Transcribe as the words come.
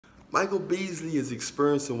Michael Beasley is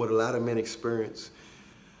experiencing what a lot of men experience.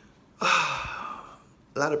 A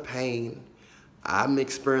lot of pain. I'm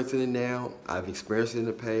experiencing it now. I've experienced it in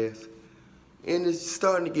the past. And it's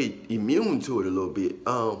starting to get immune to it a little bit.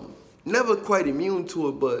 Never quite immune to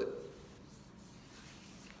it, but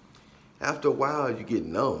after a while, you get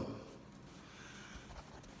numb.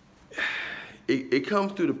 It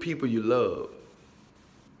comes through the people you love.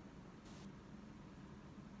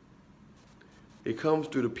 It comes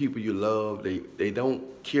through the people you love. They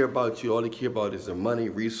don't care about you. All they care about is their money,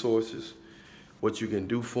 resources, what you can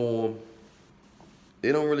do for them.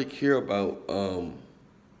 They don't really care about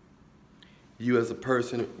you as a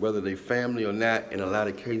person, whether they family or not. In a lot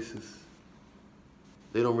of cases,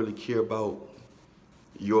 they don't really care about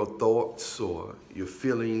your thoughts or your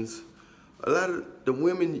feelings. A lot of the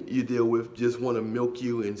women you deal with just want to milk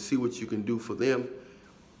you and see what you can do for them.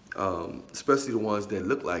 Especially the ones that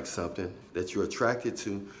look like something that you're attracted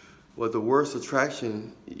to. Well, the worst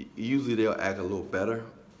attraction, usually they'll act a little better,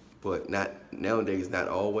 but not nowadays, not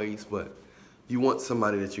always. But you want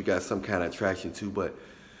somebody that you got some kind of attraction to, but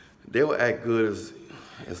they'll act good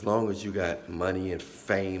as long as you got money and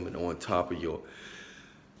fame and on top of your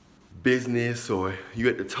business, or you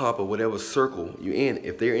at the top of whatever circle you're in.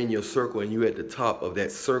 If they're in your circle and you at the top of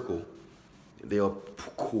that circle, they'll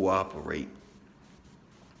cooperate.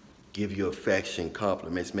 Give you affection,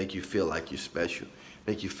 compliments, make you feel like you're special,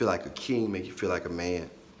 make you feel like a king, make you feel like a man,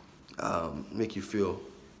 make you feel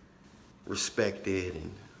respected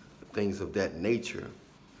and things of that nature,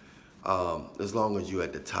 as long as you're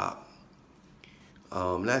at the top.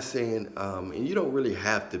 Not saying, and you don't really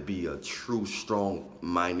have to be a true,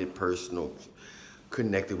 strong-minded person or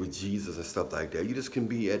connected with Jesus and stuff like that. You just can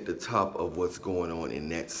be at the top of what's going on in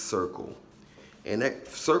that circle. And that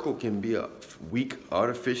circle can be a weak,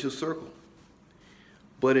 artificial circle.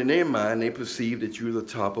 But in their mind, they perceive that you're the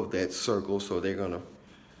top of that circle, so they're going to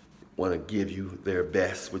want to give you their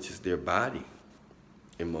best, which is their body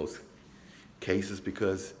in most cases,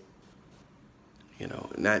 because, you know,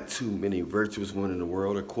 not too many virtuous women in the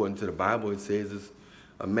world. According to the Bible, it says is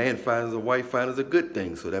a man finds a wife finds a good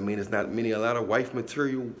thing. So that means there's not a lot of wife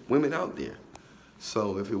material women out there.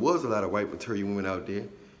 So if it was a lot of wife material women out there,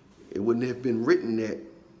 it wouldn't have been written that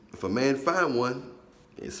if a man find one,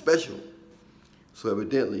 it's special. So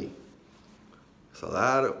evidently, there's a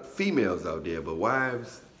lot of females out there, but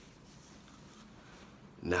wives,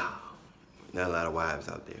 nah, not a lot of wives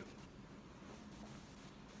out there.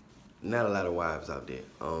 Not a lot of wives out there.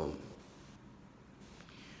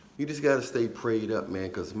 You just gotta stay prayed up, man,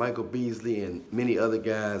 because Michael Beasley and many other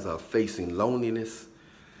guys are facing loneliness.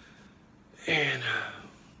 And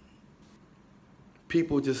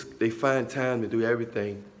people just, they find time to do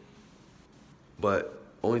everything, but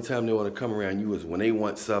only time they want to come around you is when they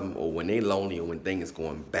want something, or when they lonely, or when things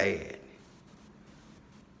going bad.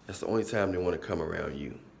 That's the only time they want to come around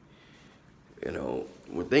you. You know,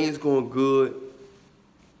 when things going good,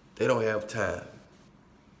 they don't have time.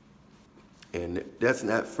 And that's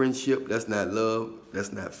not friendship, that's not love,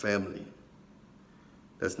 that's not family.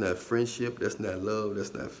 That's not friendship, that's not love,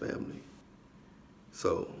 that's not family.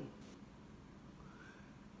 So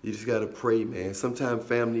you just gotta pray, man. Sometimes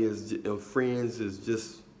family is, friends is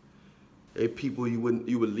just people you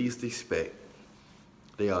would least expect.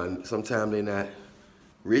 They are, sometimes they're not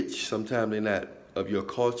rich, sometimes they're not of your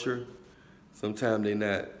culture, sometimes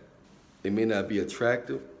they may not be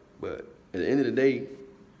attractive, but at the end of the day,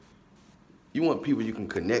 you want people you can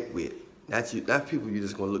connect with, not people you're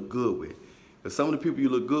just gonna look good with. But some of the people you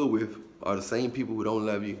look good with are the same people who don't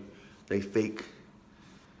love you. They fake.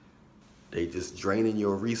 They just draining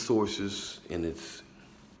your resources, and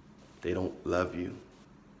they don't love you.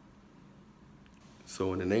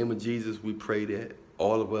 So in the name of Jesus, we pray that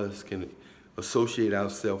all of us can associate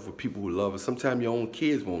ourselves with people who love us. Sometimes your own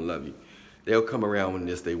kids won't love you. They'll come around when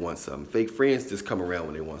they want something. Fake friends just come around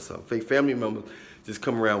when they want something. Fake family members just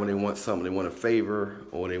come around when they want something. They want a favor,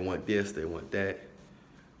 or they want this, they want that.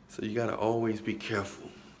 So you gotta always be careful.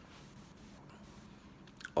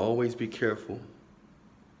 Always be careful.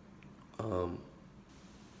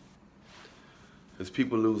 Because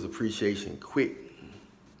people lose appreciation quick.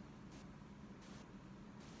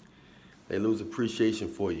 They lose appreciation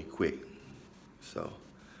for you quick. So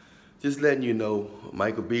just letting you know,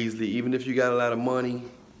 Michael Beasley, even if you got a lot of money,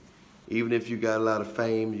 even if you got a lot of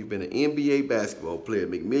fame, you've been an NBA basketball player,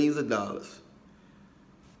 make millions of dollars,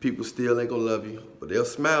 people still ain't gonna love you, but they'll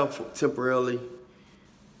smile temporarily.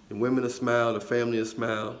 The women will smile, the family will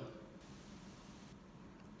smile.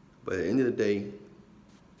 But at the end of the day,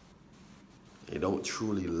 they don't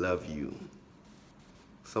truly love you.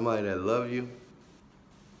 Somebody that love you,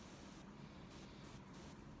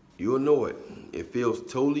 You'll know it. It feels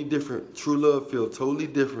totally different. True love feels totally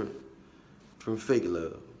different from fake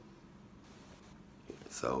love.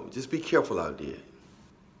 So just be careful out there.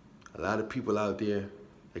 A lot of people out there,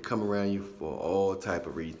 they come around you for all type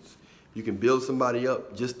of reasons. You can build somebody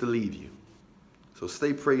up just to leave you. So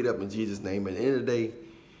stay prayed up in Jesus' name. At the end of the day,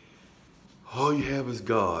 all you have is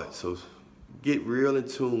God. So get real in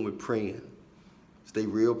tune with praying. Stay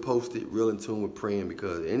real posted, real in tune with praying,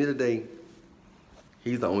 because at the end of the day,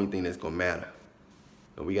 He's the only thing that's gonna matter.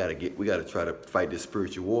 And we gotta try to fight this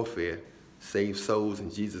spiritual warfare, save souls in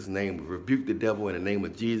Jesus' name. We rebuke the devil in the name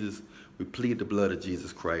of Jesus. We plead the blood of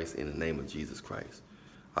Jesus Christ in the name of Jesus Christ.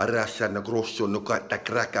 In the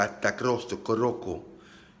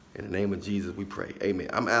name of Jesus, we pray. Amen.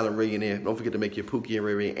 I'm Allan Reallionaire. Don't forget to make your Pookie and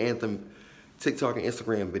Ray Ray Anthem TikTok and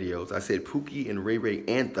Instagram videos. I said Pookie and Ray Ray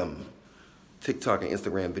Anthem TikTok and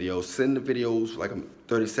Instagram videos. Send the videos like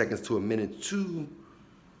 30 seconds to a minute to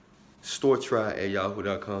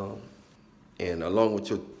Storetry@yahoo.com, and along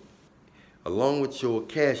with your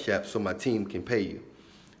Cash App, so my team can pay you.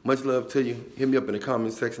 Much love to you. Hit me up in the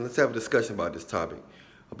comment section. Let's have a discussion about this topic,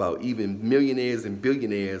 about even millionaires and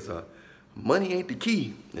billionaires. Money ain't the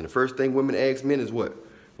key. And the first thing women ask men is what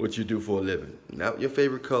you do for a living. Not your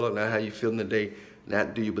favorite color, not how you feel in the day,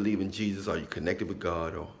 not do you believe in Jesus, are you connected with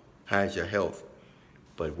God, or how's your health,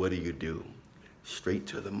 but what do you do? Straight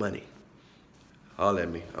to the money. Holler at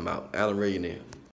me. I'm out. Allan Reallionaire.